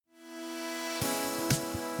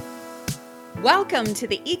Welcome to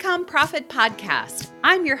the Ecom Profit Podcast.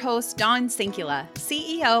 I'm your host, Dawn Sinkula,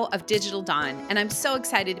 CEO of Digital Dawn, and I'm so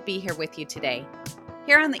excited to be here with you today.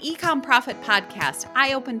 Here on the Ecom Profit Podcast,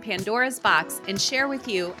 I open Pandora's box and share with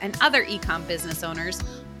you and other ecom business owners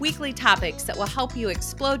weekly topics that will help you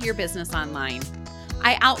explode your business online.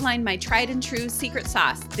 I outline my tried and true secret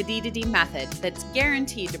sauce, the D2D method, that's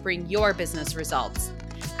guaranteed to bring your business results.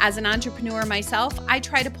 As an entrepreneur myself, I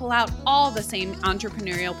try to pull out all the same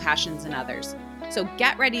entrepreneurial passions in others. So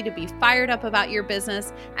get ready to be fired up about your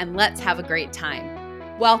business and let's have a great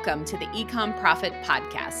time. Welcome to the Ecom Profit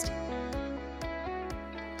Podcast.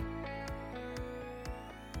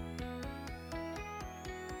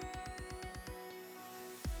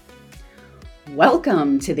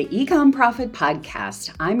 Welcome to the Ecom Profit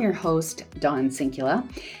Podcast. I'm your host, Dawn Sinkula,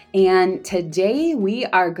 and today we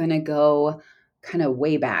are going to go kind of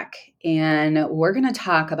way back, and we're going to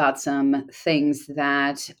talk about some things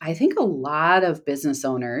that I think a lot of business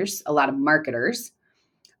owners, a lot of marketers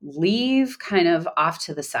leave kind of off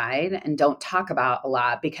to the side and don't talk about a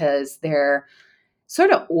lot because they're sort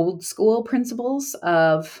of old school principles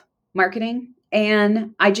of marketing.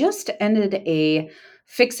 And I just ended a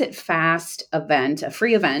Fix It Fast event, a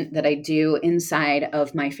free event that I do inside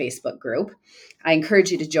of my Facebook group. I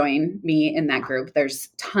encourage you to join me in that group. There's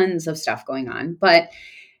tons of stuff going on, but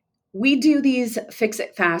we do these Fix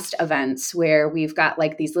It Fast events where we've got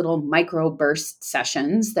like these little micro burst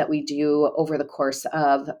sessions that we do over the course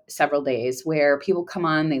of several days where people come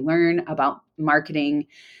on, they learn about marketing.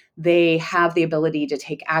 They have the ability to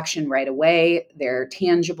take action right away. They're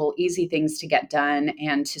tangible, easy things to get done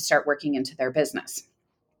and to start working into their business.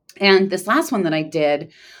 And this last one that I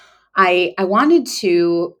did, I wanted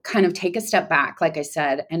to kind of take a step back, like I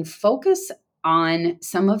said, and focus on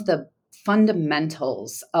some of the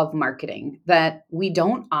fundamentals of marketing that we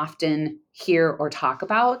don't often hear or talk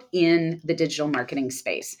about in the digital marketing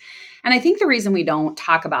space. And I think the reason we don't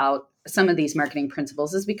talk about some of these marketing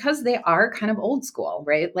principles is because they are kind of old school,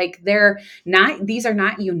 right? Like these are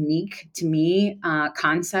not unique to me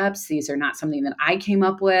concepts. These are not something that I came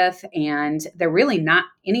up with, and they're really not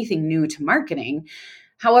anything new to marketing.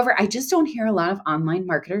 However, I just don't hear a lot of online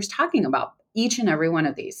marketers talking about each and every one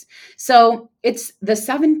of these. So it's the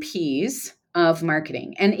 7 Ps of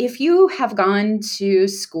marketing. And if you have gone to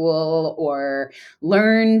school or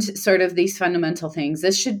learned sort of these fundamental things,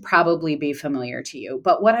 this should probably be familiar to you.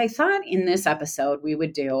 But what I thought in this episode we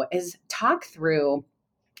would do is talk through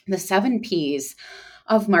the 7 Ps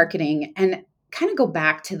of marketing and kind of go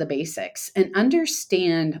back to the basics and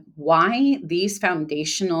understand why these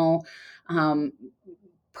foundational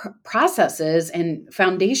processes and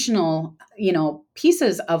foundational,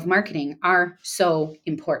 pieces of marketing are so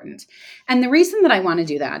important. And the reason that I want to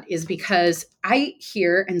do that is because I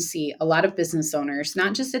hear and see a lot of business owners,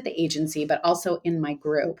 not just at the agency, but also in my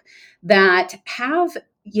group, that have,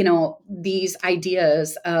 these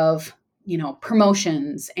ideas of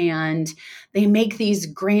promotions, and they make these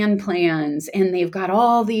grand plans, and they've got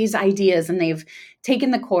all these ideas, and they've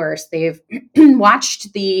taken the course, they've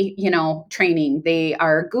watched the, training, they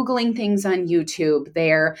are Googling things on YouTube,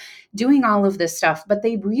 they're doing all of this stuff, but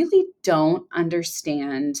they really don't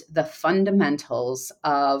understand the fundamentals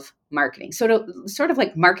of marketing. Sort of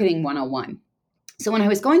like marketing 101. So when I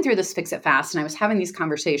was going through this Fix It Fast and I was having these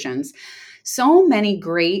conversations, so many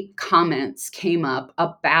great comments came up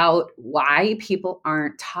about why people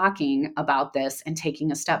aren't talking about this and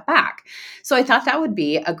taking a step back. So I thought that would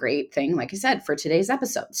be a great thing, like I said, for today's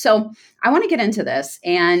episode. So I want to get into this.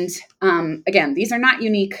 And again, these are not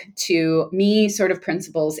unique to me, sort of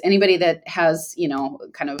principles. Anybody that has, you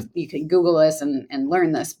can Google this and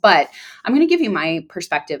learn this. But I'm going to give you my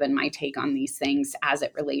perspective and my take on these things as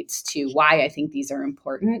it relates to why I think these are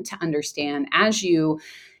important to understand as you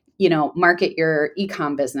market your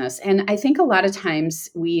ecom business. And I think a lot of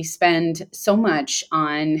times we spend so much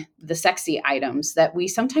on the sexy items that we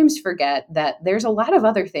sometimes forget that there's a lot of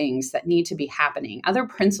other things that need to be happening, other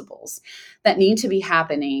principles that need to be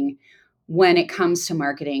happening when it comes to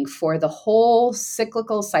marketing for the whole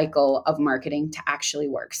cyclical cycle of marketing to actually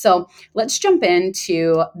work. So let's jump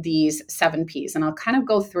into these 7 Ps, and I'll kind of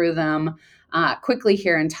go through them quickly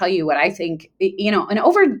here and tell you what I think, and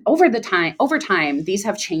over time, these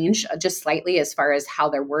have changed just slightly as far as how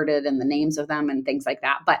they're worded and the names of them and things like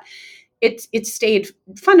that. But it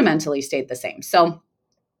fundamentally stayed the same. So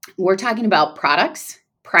we're talking about products,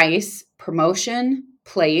 price, promotion,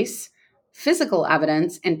 place, physical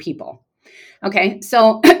evidence, and people. Okay,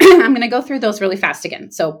 so I'm going to go through those really fast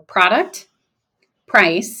again. So product,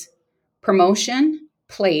 price, promotion,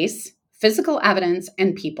 place, physical evidence,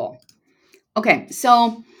 and people. Okay,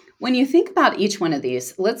 so When you think about each one of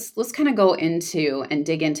these, let's kind of go into and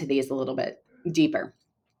dig into these a little bit deeper.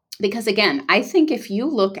 Because again, I think if you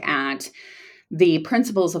look at the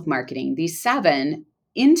principles of marketing, these 7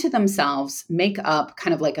 into themselves make up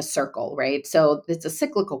kind of like a circle, right? So it's a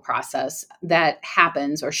cyclical process that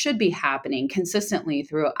happens or should be happening consistently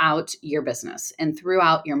throughout your business and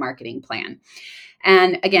throughout your marketing plan.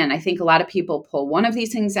 And again, I think a lot of people pull one of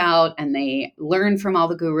these things out and they learn from all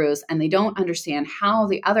the gurus and they don't understand how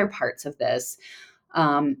the other parts of this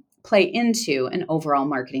play into an overall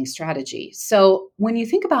marketing strategy. So when you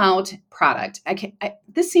think about product,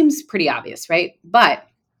 this seems pretty obvious, right? But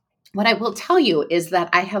what I will tell you is that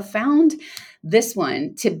I have found this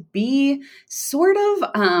one to be sort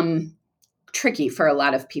of tricky for a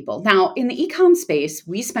lot of people. Now, in the e-com space,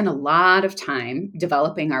 we spend a lot of time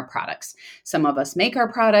developing our products. Some of us make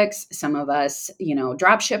our products, some of us,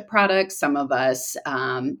 drop ship products, some of us,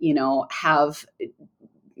 have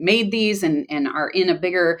made these and are in a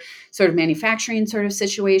bigger sort of manufacturing sort of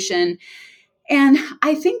situation. And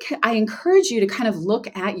I think I encourage you to kind of look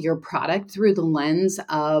at your product through the lens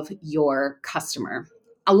of your customer.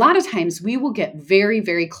 A lot of times we will get very,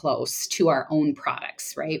 very close to our own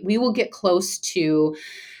products, right? We will get close to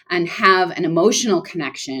and have an emotional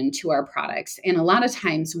connection to our products. And a lot of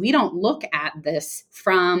times we don't look at this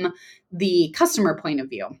from the customer point of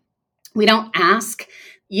view. We don't ask,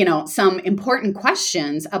 some important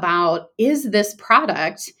questions about, is this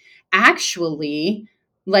product actually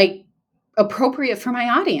like appropriate for my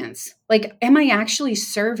audience? Like, am I actually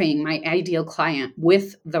serving my ideal client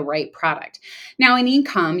with the right product? Now, in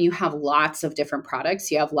e-com, you have lots of different products.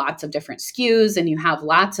 You have lots of different SKUs and you have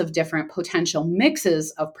lots of different potential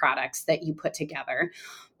mixes of products that you put together.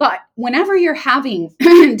 But whenever you're having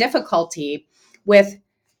difficulty with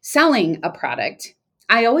selling a product,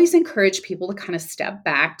 I always encourage people to kind of step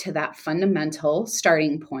back to that fundamental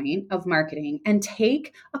starting point of marketing and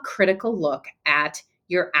take a critical look at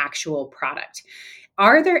your actual product.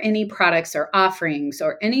 Are there any products or offerings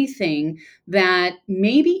or anything that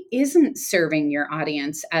maybe isn't serving your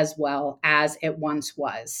audience as well as it once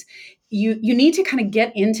was? You need to kind of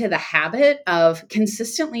get into the habit of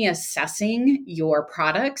consistently assessing your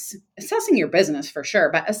products, assessing your business for sure,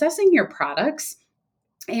 but assessing your products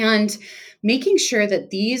and making sure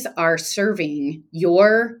that these are serving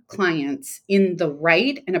your clients in the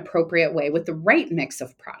right and appropriate way with the right mix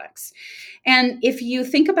of products. And if you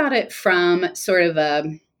think about it from sort of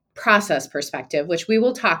a process perspective, which we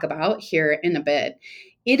will talk about here in a bit,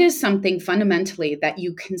 it is something fundamentally that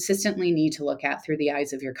you consistently need to look at through the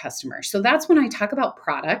eyes of your customer. So that's when I talk about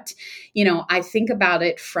product, I think about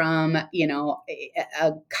it from,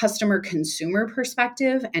 a customer consumer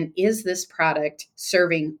perspective. And is this product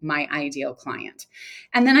serving my ideal client?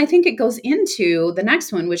 And then I think it goes into the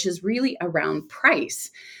next one, which is really around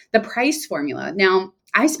price, the price formula. Now,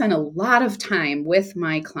 I spend a lot of time with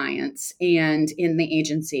my clients and in the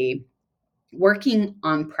agency working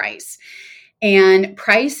on price. And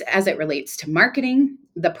price as it relates to marketing,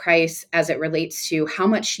 the price as it relates to how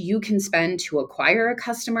much you can spend to acquire a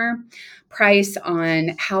customer, price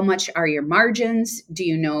on how much are your margins? Do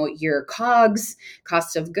you know your COGS,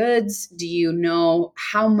 cost of goods? Do you know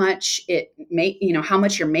how much how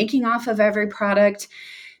much you're making off of every product?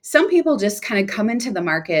 Some people just kind of come into the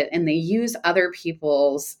market and they use other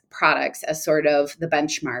people's products as sort of the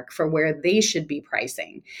benchmark for where they should be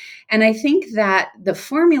pricing. And I think that the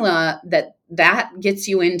formula that gets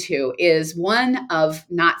you into is one of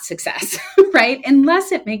not success, right?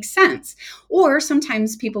 Unless it makes sense. Or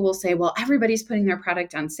sometimes people will say, well, everybody's putting their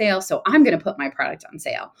product on sale, so I'm going to put my product on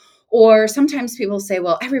sale. Or sometimes people say,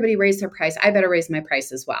 well, everybody raised their price, I better raise my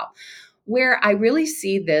price as well. Where I really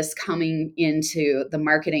see this coming into the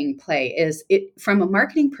marketing play is it from a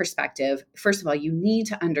marketing perspective. First of all, you need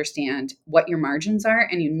to understand what your margins are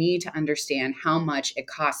and you need to understand how much it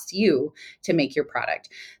costs you to make your product.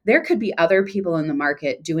 There could be other people in the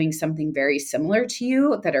market doing something very similar to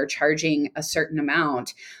you that are charging a certain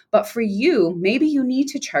amount. But for you, maybe you need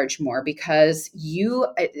to charge more because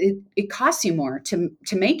it costs you more to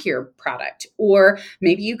make your product. Or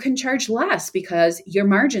maybe you can charge less because your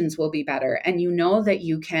margins will be better and you know that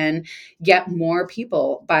you can get more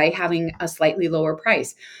people by having a slightly lower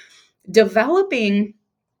price. Developing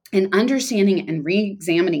and understanding and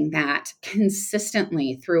re-examining that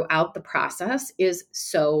consistently throughout the process is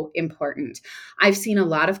so important. I've seen a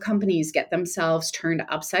lot of companies get themselves turned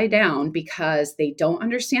upside down because they don't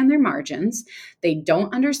understand their margins. They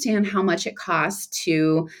don't understand how much it costs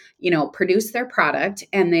to, produce their product.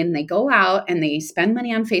 And then they go out and they spend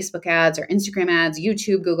money on Facebook ads or Instagram ads,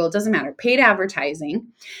 YouTube, Google, doesn't matter, paid advertising.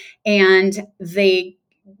 And they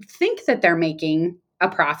think that they're making a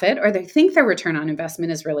profit or they think their return on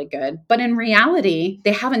investment is really good. But in reality,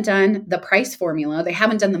 they haven't done the price formula. They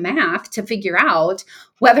haven't done the math to figure out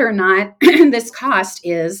whether or not this cost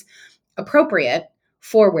is appropriate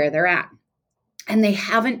for where they're at. And they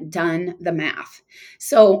haven't done the math.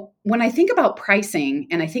 So when I think about pricing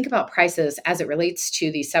and I think about prices as it relates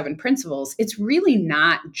to these 7 principles, it's really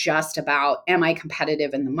not just about, am I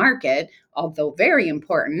competitive in the market? Although very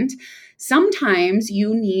important, sometimes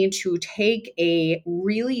you need to take a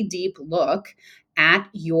really deep look at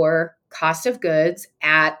your cost of goods,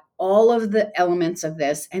 at all of the elements of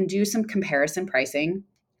this, and do some comparison pricing,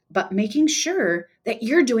 but making sure that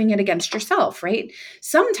you're doing it against yourself, right?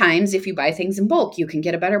 Sometimes if you buy things in bulk, you can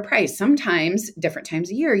get a better price. Sometimes, different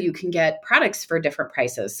times a year, you can get products for different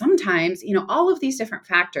prices. Sometimes, all of these different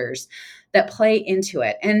factors that play into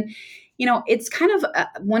it. And, it's kind of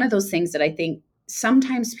one of those things that I think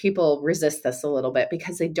sometimes people resist this a little bit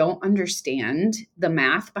because they don't understand the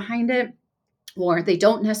math behind it, or they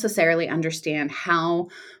don't necessarily understand how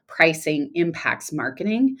pricing impacts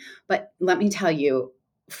marketing. But let me tell you,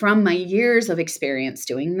 from my years of experience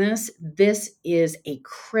doing this, this is a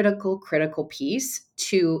critical piece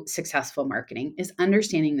to successful marketing, is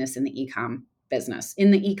understanding this in the e-com business,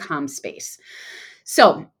 in the e-com space.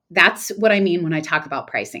 So that's what I mean when I talk about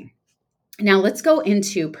pricing. Now let's go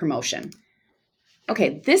into promotion.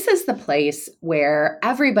 Okay, this is the place where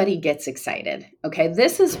everybody gets excited. Okay,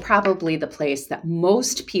 this is probably the place that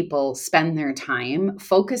most people spend their time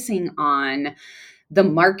focusing on the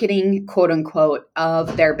marketing, quote unquote,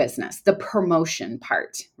 of their business, the promotion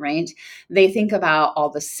part, right? They think about all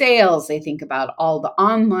the sales, they think about all the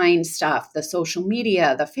online stuff, the social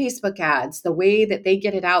media, the Facebook ads, the way that they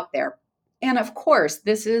get it out there. And of course,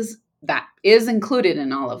 that is included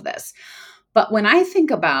in all of this. But when I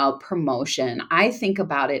think about promotion, I think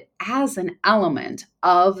about it as an element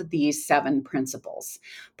of these 7 principles.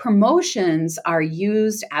 Promotions are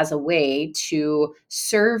used as a way to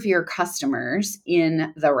serve your customers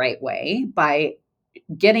in the right way by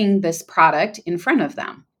getting this product in front of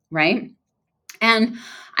them, right? And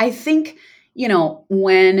I think,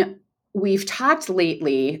 when we've talked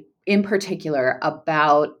lately in particular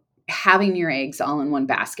about having your eggs all in one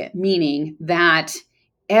basket, meaning that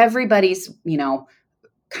everybody's,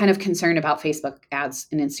 kind of concerned about Facebook ads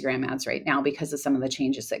and Instagram ads right now because of some of the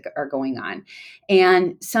changes that are going on.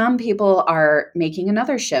 And some people are making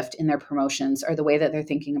another shift in their promotions or the way that they're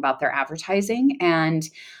thinking about their advertising. And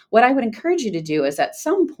what I would encourage you to do is at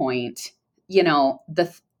some point,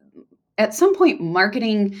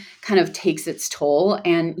 marketing kind of takes its toll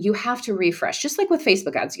and you have to refresh. Just like with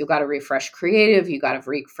Facebook ads, you got to refresh creative, you got to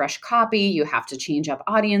refresh copy, you have to change up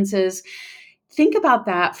audiences. Think about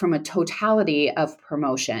that from a totality of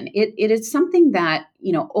promotion. It is something that,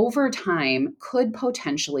 over time could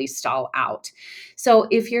potentially stall out. So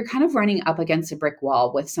if you're kind of running up against a brick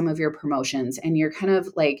wall with some of your promotions and you're kind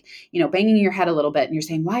of like, banging your head a little bit and you're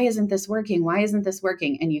saying, why isn't this working? Why isn't this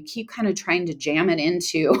working? And you keep kind of trying to jam it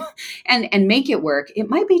into and make it work. It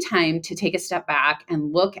might be time to take a step back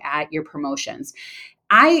and look at your promotions.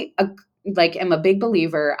 I am a big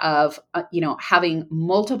believer of, having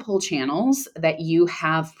multiple channels that you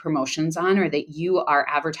have promotions on or that you are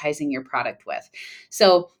advertising your product with.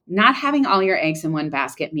 So not having all your eggs in one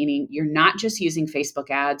basket, meaning you're not just using Facebook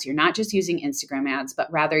ads, you're not just using Instagram ads,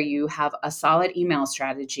 but rather you have a solid email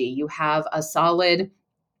strategy. You have a solid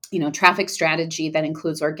traffic strategy that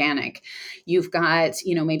includes organic. You've got,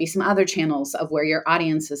 maybe some other channels of where your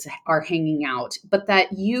audiences are hanging out, but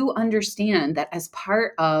that you understand that as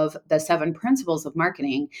part of the 7 principles of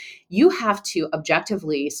marketing, you have to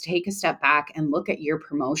objectively take a step back and look at your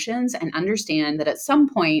promotions and understand that at some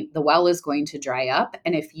point the well is going to dry up.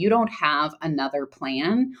 And if you don't have another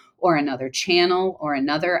plan or another channel or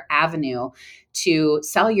another avenue to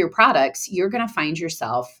sell your products, you're going to find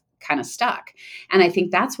yourself kind of stuck. And I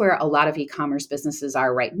think that's where a lot of e-commerce businesses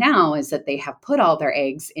are right now, is that they have put all their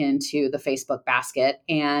eggs into the Facebook basket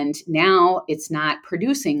and now it's not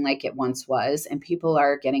producing like it once was. And people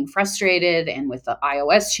are getting frustrated, and with the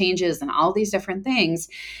iOS changes and all these different things.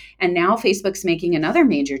 And now Facebook's making another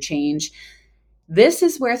major change. This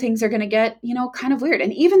is where things are going to get, kind of weird.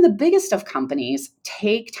 And even the biggest of companies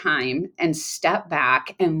take time and step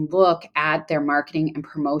back and look at their marketing and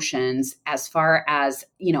promotions as far as,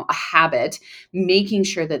 a habit, making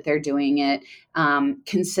sure that they're doing it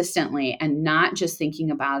consistently and not just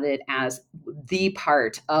thinking about it as the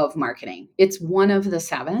part of marketing. It's one of the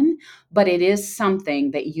 7, but it is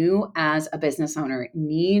something that you as a business owner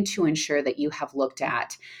need to ensure that you have looked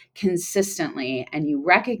at consistently, and you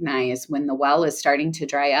recognize when the well is starting to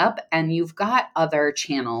dry up and you've got other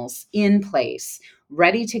channels in place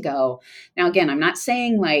ready to go. Now, again, I'm not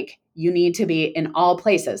saying like you need to be in all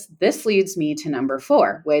places. This leads me to number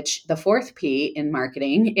 4, which the 4th P in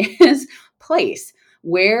marketing is place,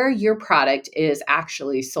 where your product is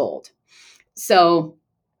actually sold. So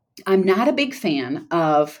I'm not a big fan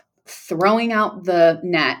of throwing out the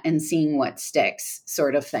net and seeing what sticks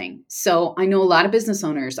sort of thing. So I know a lot of business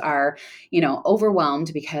owners are,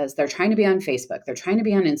 overwhelmed because they're trying to be on Facebook, they're trying to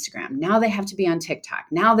be on Instagram. Now they have to be on TikTok.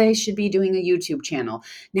 Now they should be doing a YouTube channel.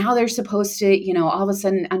 Now they're supposed to, all of a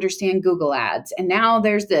sudden understand Google Ads. And now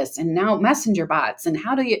there's this and now messenger bots. And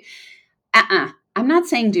how do you I'm not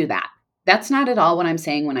saying do that. That's not at all what I'm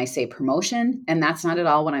saying when I say promotion. And that's not at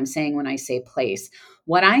all what I'm saying when I say place.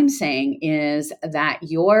 What I'm saying is that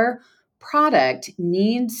your product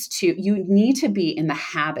you need to be in the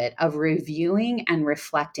habit of reviewing and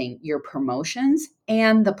reflecting your promotions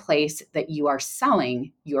and the place that you are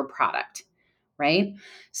selling your product. Right?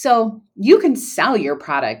 So you can sell your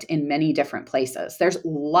product in many different places. There's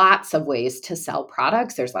lots of ways to sell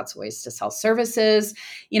products. There's lots of ways to sell services.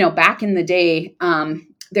 Back in the day,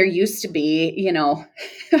 there used to be,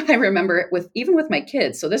 I remember it even with my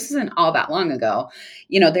kids. So this isn't all that long ago.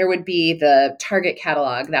 There would be the Target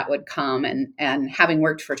catalog that would come, and having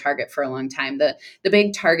worked for Target for a long time, the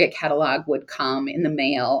big Target catalog would come in the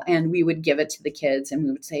mail, and we would give it to the kids, and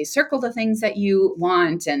we would say, circle the things that you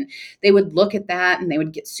want. And they would look at that and they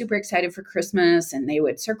would get super excited for Christmas, and they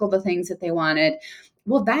would circle the things that they wanted.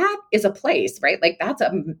 Well, that is a place, right? Like that's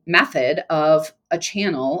a method of a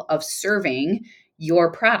channel of serving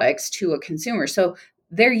your products to a consumer. So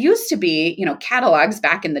there used to be, catalogs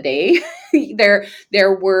back in the day.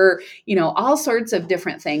 there were, all sorts of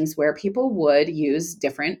different things where people would use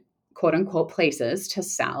different quote unquote places to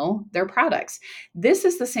sell their products. This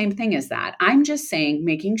is the same thing as that. I'm just saying,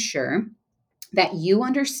 making sure that you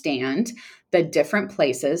understand the different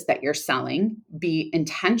places that you're selling, be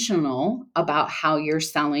intentional about how you're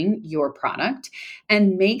selling your product,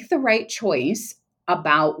 and make the right choice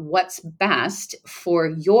about what's best for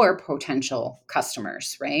your potential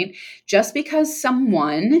customers, right? Just because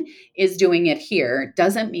someone is doing it here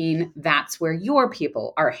doesn't mean that's where your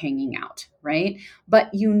people are hanging out, right?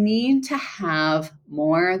 But you need to have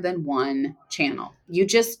more than one channel. You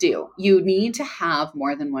just do. You need to have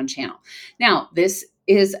more than one channel. Now, this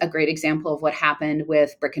is a great example of what happened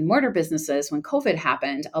with brick and mortar businesses when COVID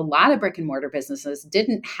happened. A lot of brick and mortar businesses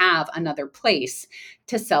didn't have another place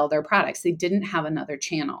to sell their products. They didn't have another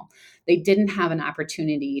channel. They didn't have an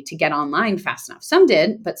opportunity to get online fast enough. Some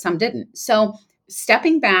did, but some didn't. So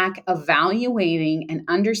stepping back, evaluating and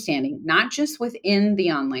understanding, not just within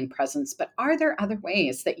the online presence, but are there other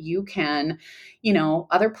ways that you can,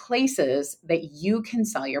 other places that you can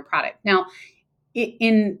sell your product? Now,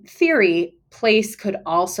 in theory, place could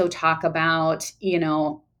also talk about,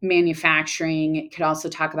 manufacturing. It could also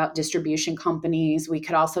talk about distribution companies. We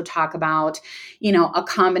could also talk about, a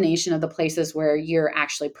combination of the places where you're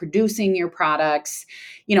actually producing your products.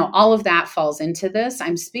 All of that falls into this.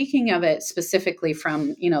 I'm speaking of it specifically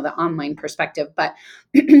from, the online perspective, but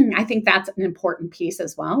I think that's an important piece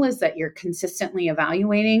as well, is that you're consistently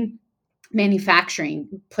evaluating manufacturing,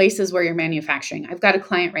 places where you're manufacturing. I've got a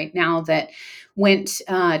client right now that went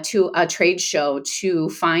to a trade show to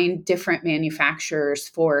find different manufacturers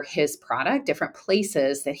for his product, different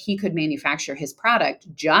places that he could manufacture his product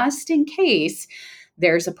just in case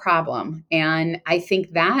there's a problem. And I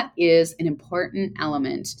think that is an important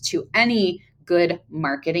element to any good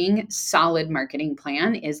marketing, solid marketing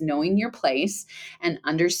plan, is knowing your place and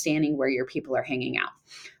understanding where your people are hanging out.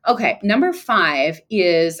 Okay, number 5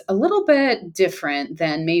 is a little bit different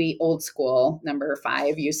than maybe old school number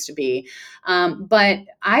 5 used to be. But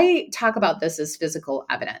I talk about this as physical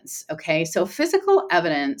evidence. Okay, so physical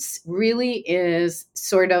evidence really is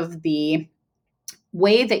sort of the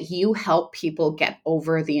way that you help people get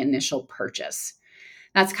over the initial purchase.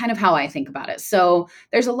 That's kind of how I think about it. So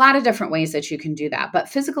there's a lot of different ways that you can do that, but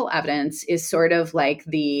physical evidence is sort of like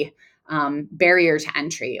the barrier to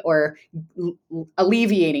entry, or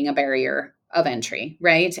alleviating a barrier of entry,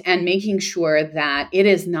 right? And making sure that it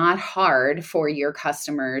is not hard for your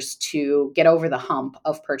customers to get over the hump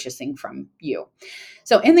of purchasing from you.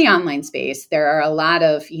 So in the online space, there are a lot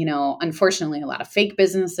of, unfortunately, a lot of fake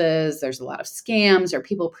businesses. There's a lot of scams, or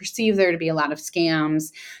people perceive there to be a lot of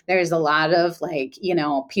scams. There's a lot of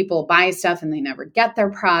people buy stuff and they never get their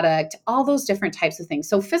product, all those different types of things.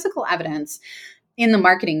 So physical evidence in the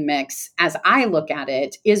marketing mix, as I look at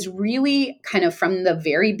it, is really kind of from the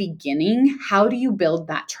very beginning. How do you build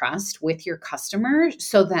that trust with your customer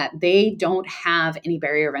so that they don't have any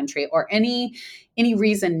barrier of entry or any, any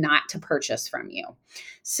reason not to purchase from you.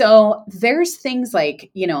 So there's things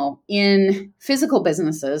like, in physical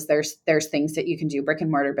businesses, there's things that you can do, brick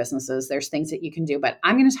and mortar businesses, there's things that you can do, but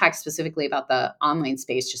I'm going to talk specifically about the online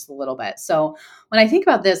space just a little bit. So when I think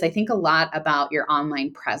about this, I think a lot about your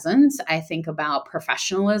online presence. I think about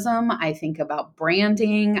professionalism. I think about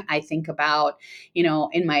branding. I think about,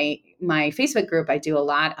 in my Facebook group, I do a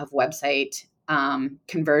lot of website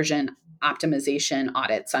conversion optimization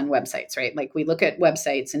audits on websites, right? Like we look at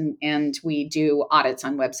websites and we do audits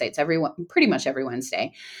on websites pretty much every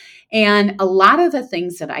Wednesday. And a lot of the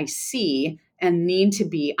things that I see and need to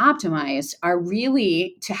be optimized are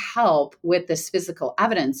really to help with this physical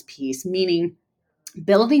evidence piece, meaning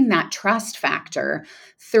building that trust factor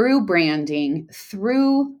through branding,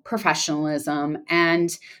 through professionalism,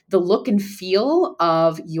 and the look and feel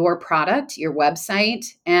of your product, your website,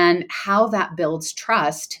 and how that builds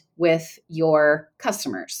trust with your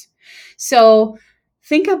customers. So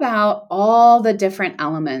think about all the different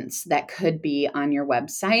elements that could be on your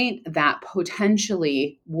website that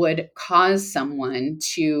potentially would cause someone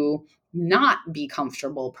to not be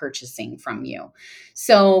comfortable purchasing from you.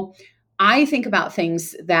 So I think about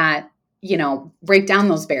things that, break down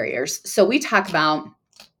those barriers. So we talk about,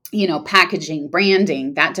 packaging,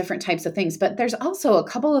 branding, that different types of things. But there's also a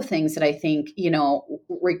couple of things that I think,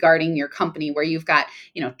 regarding your company where you've got,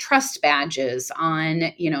 trust badges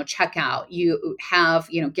on, checkout. You have,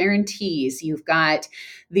 guarantees. You've got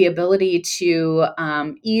the ability to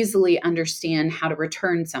easily understand how to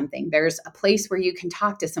return something. There's a place where you can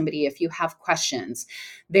talk to somebody if you have questions.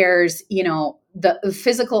 There's, the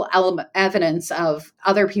physical evidence of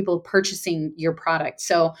other people purchasing your product.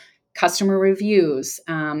 So customer reviews,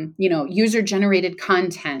 user generated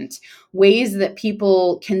content, ways that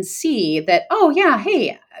people can see that, oh yeah,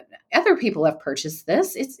 hey, other people have purchased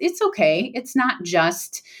this. It's okay. It's not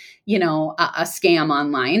just, a scam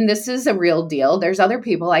online. This is a real deal. There's other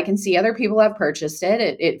people. I can see other people have purchased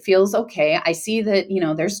it. It feels okay. I see that,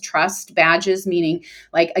 there's trust badges, meaning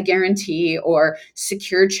like a guarantee or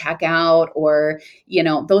secure checkout or,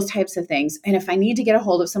 those types of things. And if I need to get a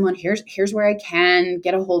hold of someone, here's where I can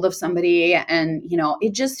get a hold of somebody. And,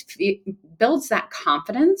 it just builds that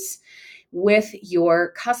confidence with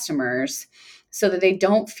your customers so that they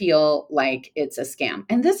don't feel like it's a scam.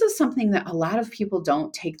 And this is something that a lot of people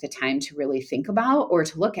don't take the time to really think about or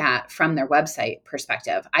to look at from their website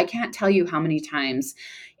perspective. I can't tell you how many times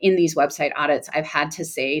in these website audits I've had to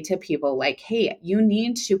say to people like, hey, you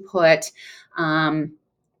need to put an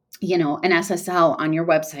SSL on your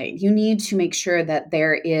website. You need to make sure that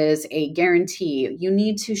there is a guarantee. You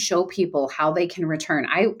need to show people how they can return.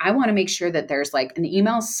 I want to make sure that there's like an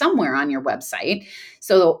email somewhere on your website.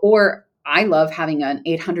 Or I love having an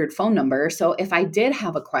 800 phone number. So if I did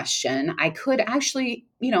have a question, I could actually,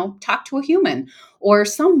 talk to a human or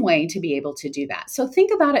some way to be able to do that. So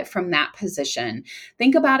think about it from that position.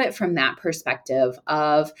 Think about it from that perspective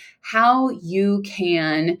of how you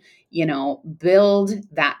can, build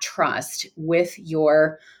that trust with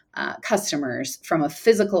your customers from a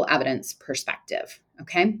physical evidence perspective.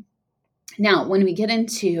 Okay. Now, when we get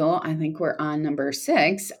into, I think we're on number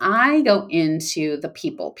 6, I go into the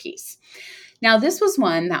people piece. Now, this was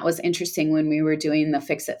one that was interesting when we were doing the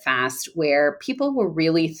Fix It Fast, where people were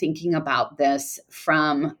really thinking about this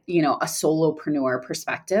from, a solopreneur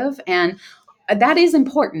perspective. And that is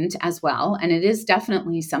important as well. And it is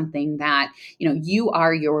definitely something that, you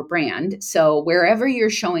are your brand. So wherever you're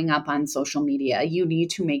showing up on social media, you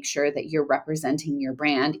need to make sure that you're representing your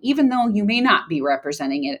brand, even though you may not be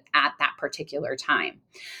representing it at that particular time.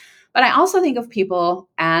 But I also think of people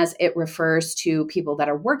as it refers to people that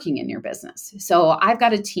are working in your business. So I've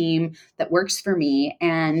got a team that works for me,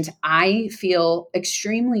 and I feel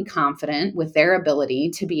extremely confident with their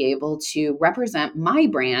ability to be able to represent my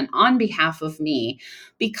brand on behalf of me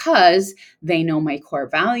because they know my core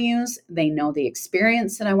values, they know the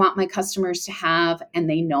experience that I want my customers to have, and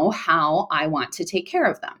they know how I want to take care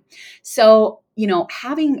of them. So,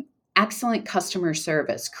 having excellent customer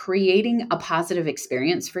service, creating a positive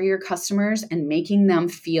experience for your customers and making them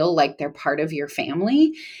feel like they're part of your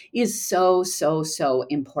family is so, so, so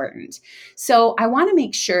important. So I want to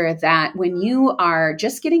make sure that when you are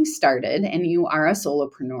just getting started and you are a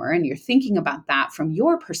solopreneur and you're thinking about that from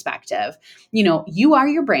your perspective, you are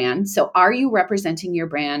your brand. So are you representing your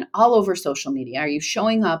brand all over social media? Are you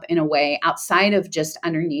showing up in a way outside of just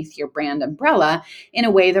underneath your brand umbrella in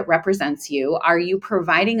a way that represents you? Are you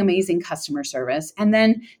providing amazing amazing customer service, and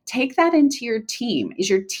then take that into your team. Is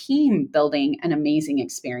your team building an amazing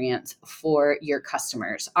experience for your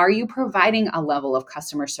customers? Are you providing a level of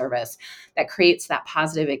customer service that creates that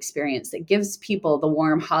positive experience that gives people the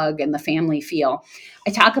warm hug and the family feel?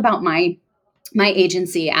 I talk about my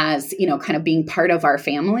agency as, kind of being part of our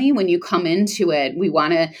family. When you come into it, we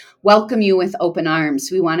want to welcome you with open arms.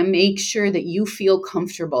 We want to make sure that you feel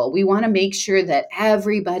comfortable. We want to make sure that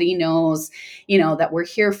everybody knows, that we're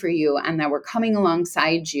here for you and that we're coming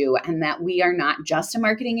alongside you, and that we are not just a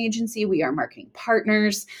marketing agency. We are marketing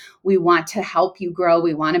partners. We want to help you grow.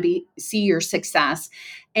 We want to see your success.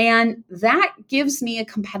 And that gives me a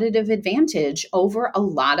competitive advantage over a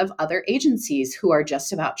lot of other agencies who are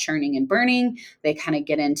just about churning and burning. They kind of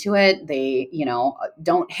get into it. They,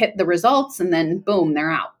 don't hit the results and then boom,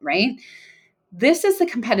 they're out, right? This is the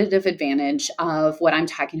competitive advantage of what I'm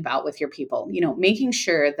talking about with your people, making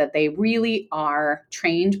sure that they really are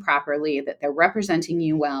trained properly, that they're representing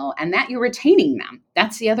you well, and that you're retaining them.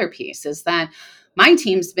 That's the other piece, is that my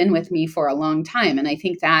team's been with me for a long time. And I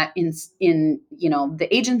think that in the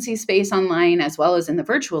agency space online, as well as in the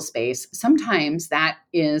virtual space, sometimes that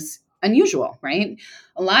is unusual, right?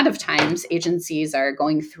 A lot of times agencies are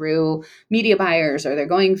going through media buyers or they're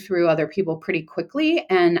going through other people pretty quickly.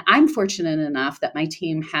 And I'm fortunate enough that my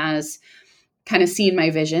team has kind of seen my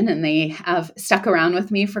vision and they have stuck around with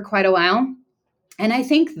me for quite a while. And I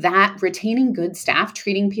think that retaining good staff,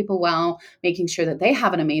 treating people well, making sure that they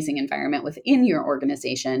have an amazing environment within your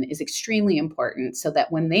organization is extremely important, so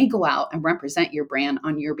that when they go out and represent your brand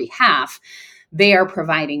on your behalf, they are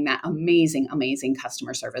providing that amazing, amazing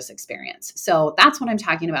customer service experience. So that's what I'm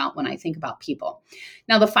talking about when I think about people.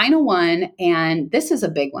 Now, the final one, and this is a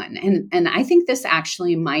big one, and I think this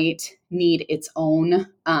actually might need its own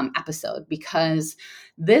episode, because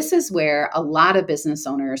this is where a lot of business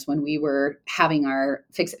owners, when we were having our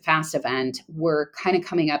Fix It Fast event, were kind of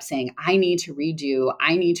coming up saying, I need to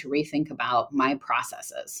rethink about my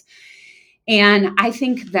processes. And I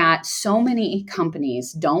think that so many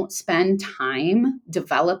companies don't spend time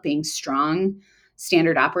developing strong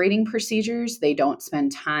standard operating procedures. They don't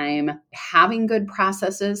spend time having good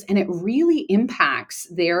processes, and it really impacts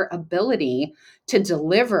their ability to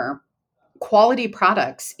deliver quality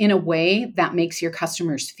products in a way that makes your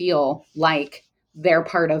customers feel like they're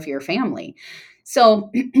part of your family.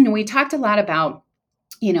 So we talked a lot about,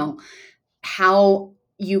 how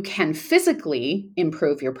you can physically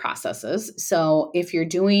improve your processes. So if you're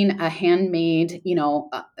doing a handmade,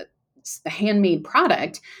 a handmade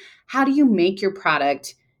product, how do you make your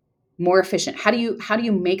product more efficient? How do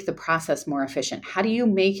you make the process more efficient? How do you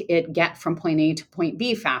make it get from point A to point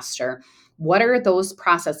B faster? What are those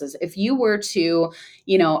processes? If you were to,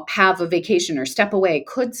 have a vacation or step away,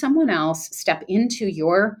 could someone else step into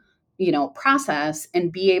your, process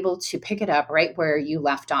and be able to pick it up right where you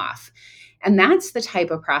left off? And that's the type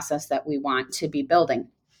of process that we want to be building.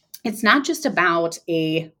 It's not just about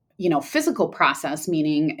a physical process,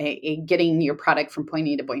 meaning a getting your product from point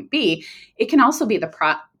A to point B. It can also be the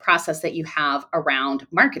process that you have around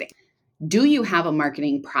marketing. Do you have a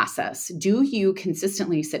marketing process? Do you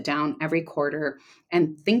consistently sit down every quarter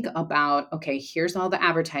and think about, okay, here's all the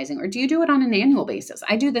advertising, or do you do it on an annual basis?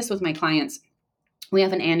 I do this with my clients. We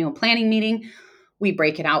have an annual planning meeting. We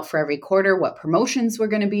break it out for every quarter, what promotions we're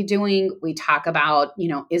going to be doing. We talk about,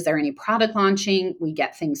 is there any product launching? We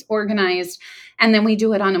get things organized. And then we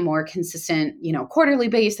do it on a more consistent, quarterly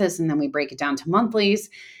basis. And then we break it down to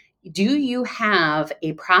monthlies. Do you have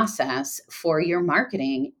a process for your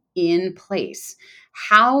marketing in place?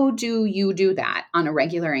 How do you do that on a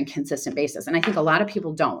regular and consistent basis? And I think a lot of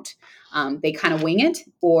people don't. They kind of wing it,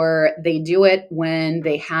 or they do it when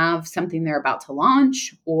they have something they're about to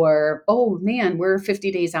launch, or, oh man, we're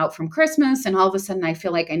 50 days out from Christmas, and all of a sudden I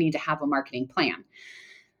feel like I need to have a marketing plan.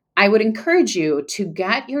 I would encourage you to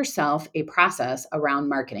get yourself a process around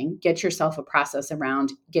marketing, get yourself a process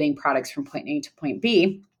around getting products from point A to point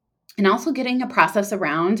B, and also getting a process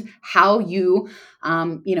around how you,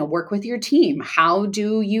 work with your team. How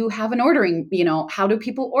do you have an ordering? How do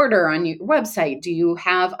people order on your website? Do you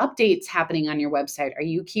have updates happening on your website? Are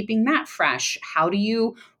you keeping that fresh? How do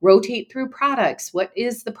you rotate through products? What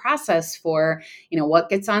is the process for, what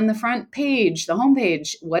gets on the front page, the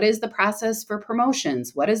homepage? What is the process for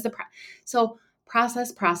promotions? What is so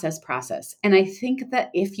process, process, process. And I think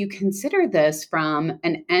that if you consider this from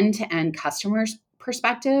an end-to-end customer's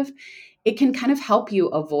perspective, it can kind of help you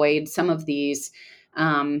avoid some of these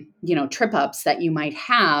trip ups that you might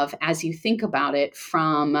have as you think about it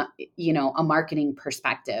from, a marketing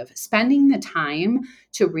perspective, spending the time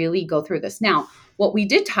to really go through this. Now, what we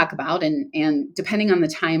did talk about, and depending on the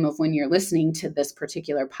time of when you're listening to this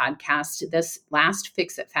particular podcast, this last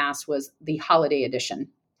Fix It Fast was the holiday edition.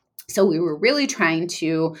 So we were really trying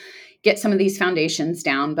to get some of these foundations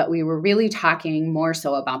down, but we were really talking more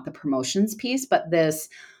so about the promotions piece. But this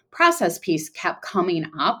process piece kept coming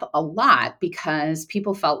up a lot because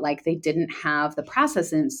people felt like they didn't have the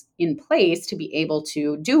processes in place to be able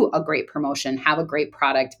to do a great promotion, have a great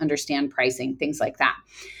product, understand pricing, things like that.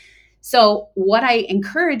 So what I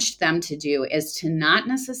encouraged them to do is to not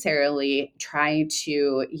necessarily try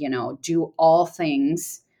to, do all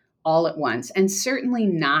things all at once, and certainly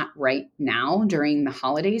not right now during the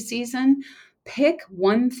holiday season. Pick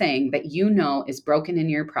one thing that is broken in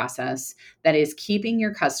your process that is keeping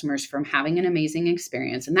your customers from having an amazing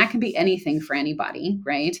experience. And that can be anything for anybody,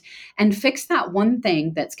 right? And fix that one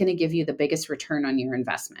thing that's going to give you the biggest return on your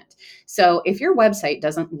investment. So if your website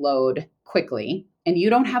doesn't load quickly and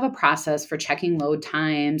you don't have a process for checking load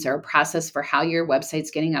times or a process for how your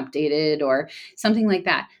website's getting updated or something like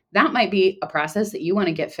that, that might be a process that you want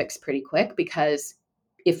to get fixed pretty quick, because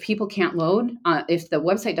if people can't load, if the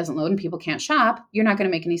website doesn't load and people can't shop, you're not going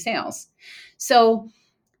to make any sales. So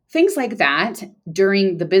things like that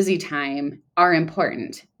during the busy time are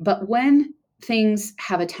important. But when things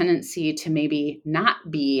have a tendency to maybe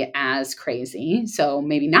not be as crazy, so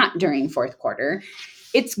maybe not during fourth quarter,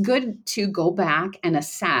 it's good to go back and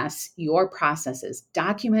assess your processes.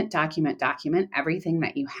 Document everything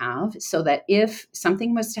that you have, so that if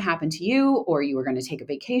something was to happen to you or you were going to take a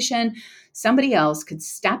vacation, somebody else could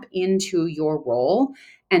step into your role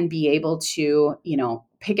and be able to,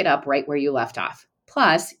 pick it up right where you left off.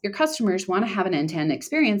 Plus, your customers want to have an end-to-end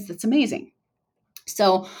experience that's amazing.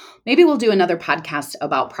 So maybe we'll do another podcast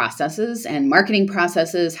about processes and marketing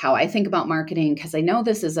processes, how I think about marketing, because I know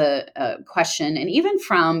this is a question. And even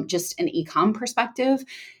from just an e-com perspective,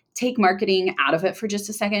 take marketing out of it for just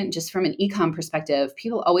a second. Just from an e-com perspective,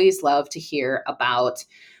 people always love to hear about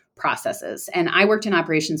processes. And I worked in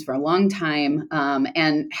operations for a long time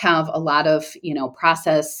and have a lot of,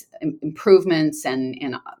 process improvements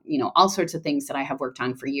and all sorts of things that I have worked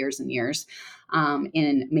on for years and years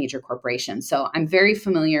in major corporations. So I'm very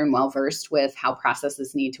familiar and well-versed with how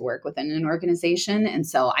processes need to work within an organization. And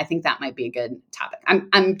so I think that might be a good topic.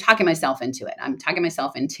 I'm talking myself into it. I'm talking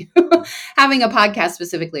myself into having a podcast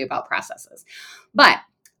specifically about processes. But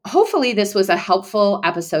hopefully this was a helpful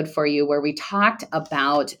episode for you, where we talked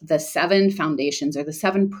about the 7 foundations or the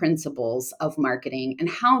 7 principles of marketing and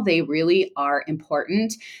how they really are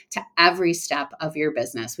important to every step of your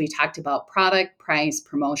business. We talked about product, price,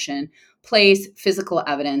 promotion, place, physical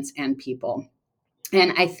evidence, and people.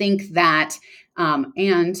 And I think that,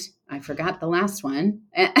 and I forgot the last one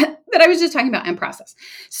that I was just talking about, and process.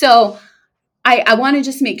 So I want to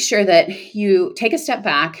just make sure that you take a step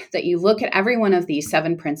back, that you look at every one of these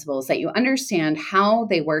 7 principles, that you understand how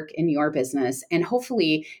they work in your business. And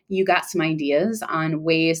hopefully you got some ideas on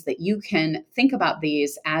ways that you can think about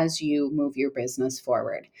these as you move your business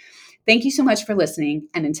forward. Thank you so much for listening.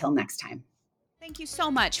 And until next time. Thank you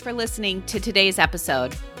so much for listening to today's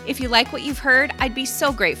episode. If you like what you've heard, I'd be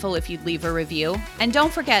so grateful if you'd leave a review. And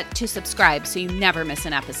don't forget to subscribe so you never miss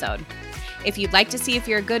an episode. If you'd like to see if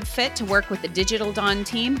you're a good fit to work with the Digital Dawn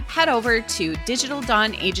team, head over to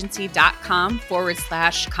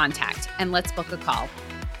digitaldawnagency.com/contact and let's book a call.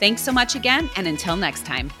 Thanks so much again, and until next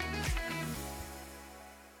time.